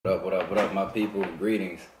what up, my people?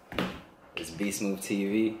 Greetings. It's Bsmoove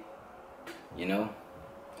TV. You know,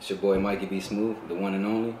 it's your boy Mikeybsmoove, the one and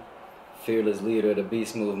only fearless leader of the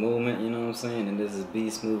Bsmoove movement. You know what I'm saying? And this is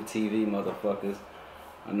Bsmoove TV, motherfuckers.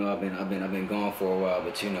 I know I've been gone for a while,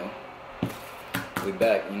 but you know, we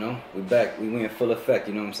back. You know, we back. We in full effect.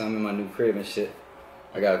 You know what I'm saying? I'm in my new crib and shit.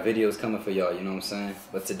 I got videos coming for y'all. You know what I'm saying?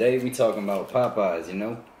 But today we talking about Popeyes. You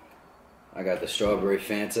know. I got the strawberry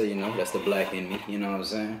Fanta, you know, that's the black in me, you know what I'm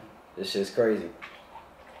saying? This shit's crazy.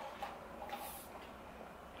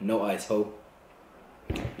 No ice, ho.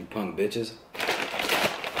 You punk bitches.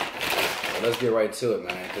 Well, let's get right to it,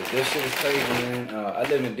 man, because this shit is crazy, man. I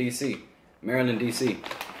live in D.C., Maryland, D.C.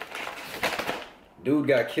 Dude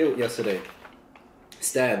got killed yesterday.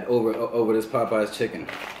 Stabbed over this Popeyes chicken.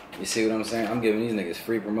 You see what I'm saying? I'm giving these niggas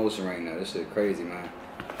free promotion right now. This shit crazy, man.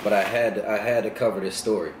 But I had to cover this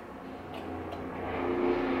story.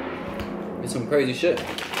 It's some crazy shit.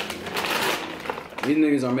 These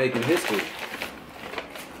niggas are making history.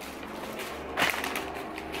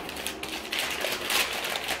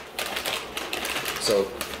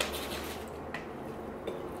 So,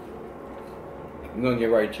 I'm gonna get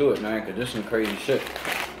right to it, man, because this is some crazy shit.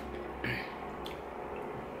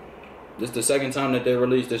 This is the second time that they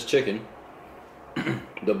released this chicken.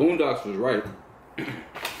 The Boondocks was right.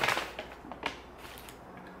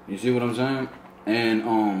 You see what I'm saying?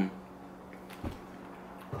 And,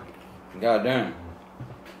 goddamn.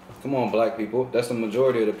 Come on, black people. That's the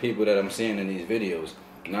majority of the people that I'm seeing in these videos.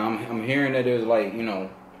 Now, I'm hearing that there's, like, you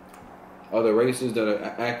know, other races that are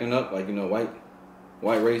acting up, like, you know, white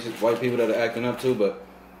people that are acting up too, but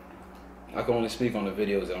I can only speak on the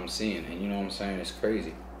videos that I'm seeing, and you know what I'm saying? It's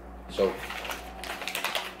crazy. So,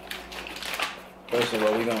 first of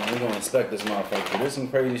all, we're gonna inspect this motherfucker. There's some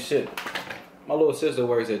crazy shit. My little sister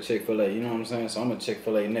works at Chick-fil-A, you know what I'm saying? So I'm a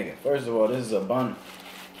Chick-fil-A nigga. First of all, this is a bun.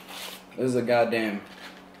 This is a goddamn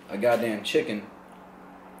chicken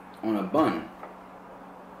on a bun.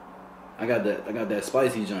 I got that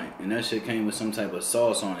spicy joint, and that shit came with some type of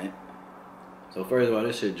sauce on it. So first of all,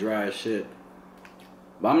 this shit dry as shit.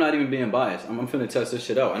 But I'm not even being biased. I'm finna test this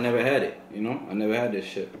shit out. I never had it, you know? I never had this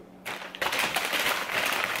shit.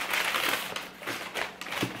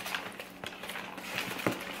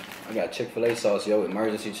 I got Chick-fil-A sauce, yo.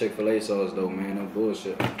 Emergency Chick-fil-A sauce, though, man. No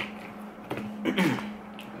bullshit.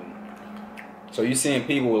 So you seeing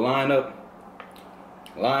people line up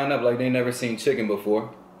like they never seen chicken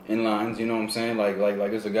before in lines, you know what I'm saying? Like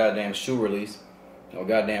it's a goddamn shoe release or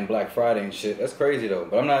goddamn Black Friday and shit. That's crazy though.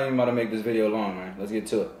 But I'm not even about to make this video long, man. Let's get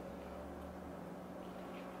to it.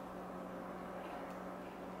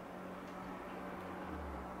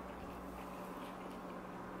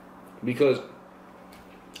 Because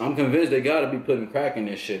I'm convinced they gotta be putting crack in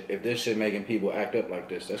this shit if this shit making people act up like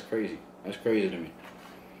this. That's crazy. That's crazy to me.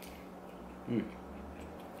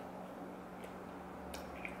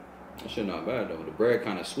 That shit not bad though. The bread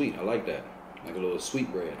kind of sweet. I like that. Like a little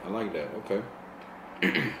sweet bread. I like that. Okay.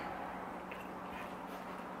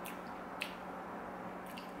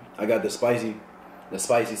 I got the spicy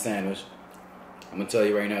sandwich. I'm gonna tell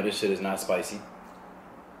you right now, this shit is not spicy.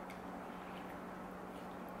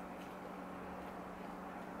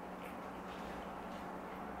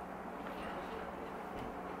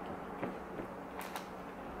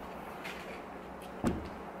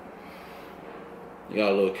 You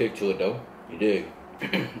got a little kick to it though. You dig?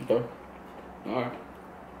 Okay. Alright.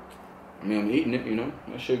 I mean, I'm eating it, you know.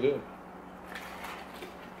 That shit good.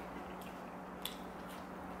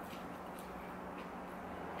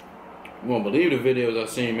 You won't believe the videos I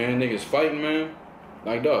seen, man. Niggas fighting, man.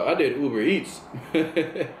 Like, dog, I did Uber Eats.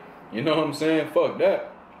 You know what I'm saying? Fuck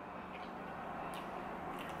that.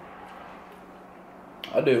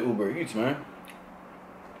 I did Uber Eats, man.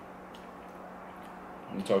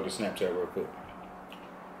 Let me talk to Snapchat real quick.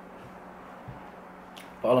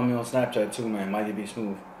 Follow me on Snapchat too, man.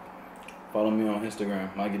 Mikeybsmoove. Follow me on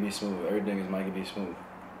Instagram. Mikeybsmoove. Everything is Mikeybsmoove.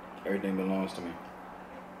 Everything belongs to me.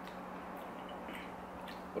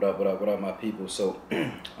 What up, what up, what up, my people? So,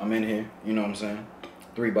 I'm in here. You know what I'm saying?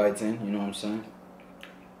 3 bites in. You know what I'm saying?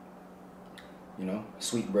 You know,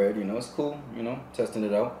 sweet bread. You know, it's cool. You know, testing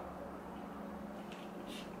it out.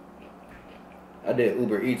 I did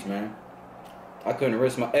Uber Eats, man. I couldn't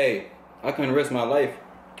risk my life.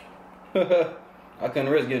 I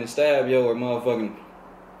couldn't risk getting stabbed, yo, or motherfucking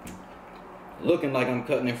looking like I'm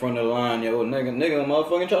cutting in front of the line, yo. Nigga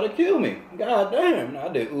motherfucking try to kill me. God damn. I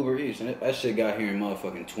did Uber Eats, and that shit got here in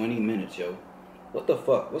motherfucking 20 minutes, yo. What the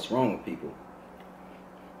fuck? What's wrong with people?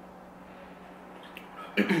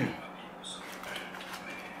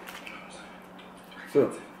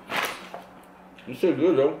 So, this shit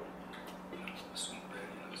good, though.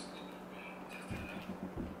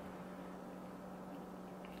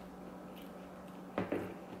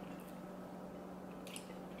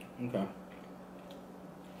 Okay.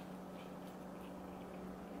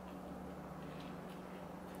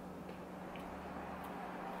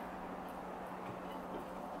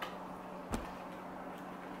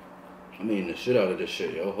 I'm eating the shit out of this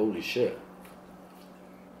shit, yo. Holy shit.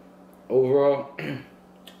 Overall, I'm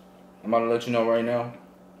about to let you know right now.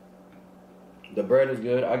 The bread is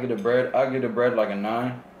good. I give the bread like a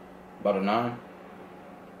 9. About a 9.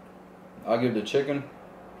 I'll give the chicken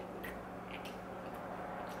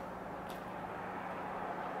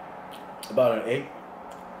about an 8.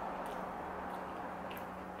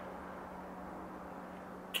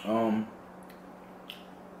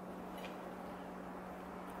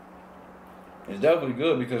 It's definitely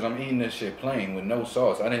good because I'm eating this shit plain with no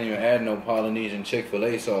sauce. I didn't even add no Polynesian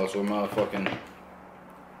Chick-fil-A sauce or motherfucking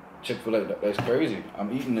Chick-fil-A. That's crazy.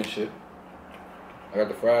 I'm eating this shit. I got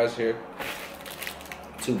the fries here.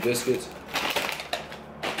 2 biscuits.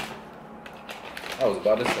 I was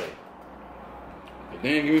about to say. If they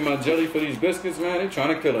didn't give me my jelly for these biscuits, man, they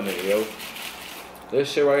trying to kill a nigga, yo. This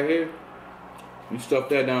shit right here, you stuff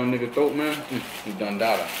that down a nigga's throat, man, you done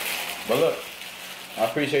data. But look, I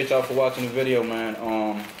appreciate y'all for watching the video,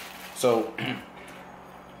 man. So,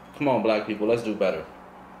 come on, black people, let's do better.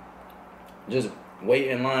 Just wait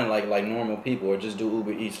in line like normal people, or just do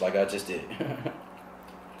Uber Eats like I just did.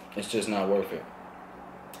 It's just not worth it.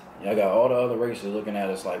 Y'all got all the other races looking at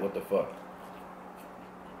us like, what the fuck?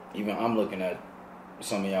 Even I'm looking at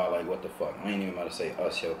some of y'all like, what the fuck? I ain't even about to say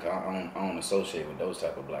us, yo, cause I don't associate with those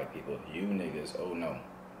type of black people. You niggas, oh no.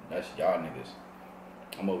 That's y'all niggas.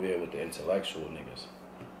 I'm over here with the intellectual niggas.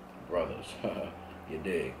 Brothers. You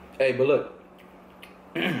dig. Hey, but look.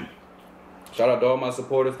 Shout out to all my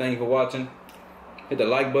supporters. Thank you for watching. Hit the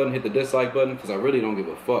like button, hit the dislike button, because I really don't give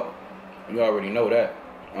a fuck. You already know that.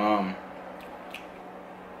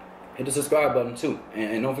 Hit the subscribe button too.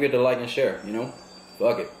 And don't forget to like and share, you know?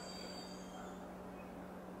 Fuck it.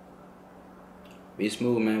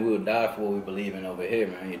 Bsmoove, man, we'll die for what we believe in over here,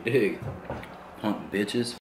 man. You dig? Punk bitches.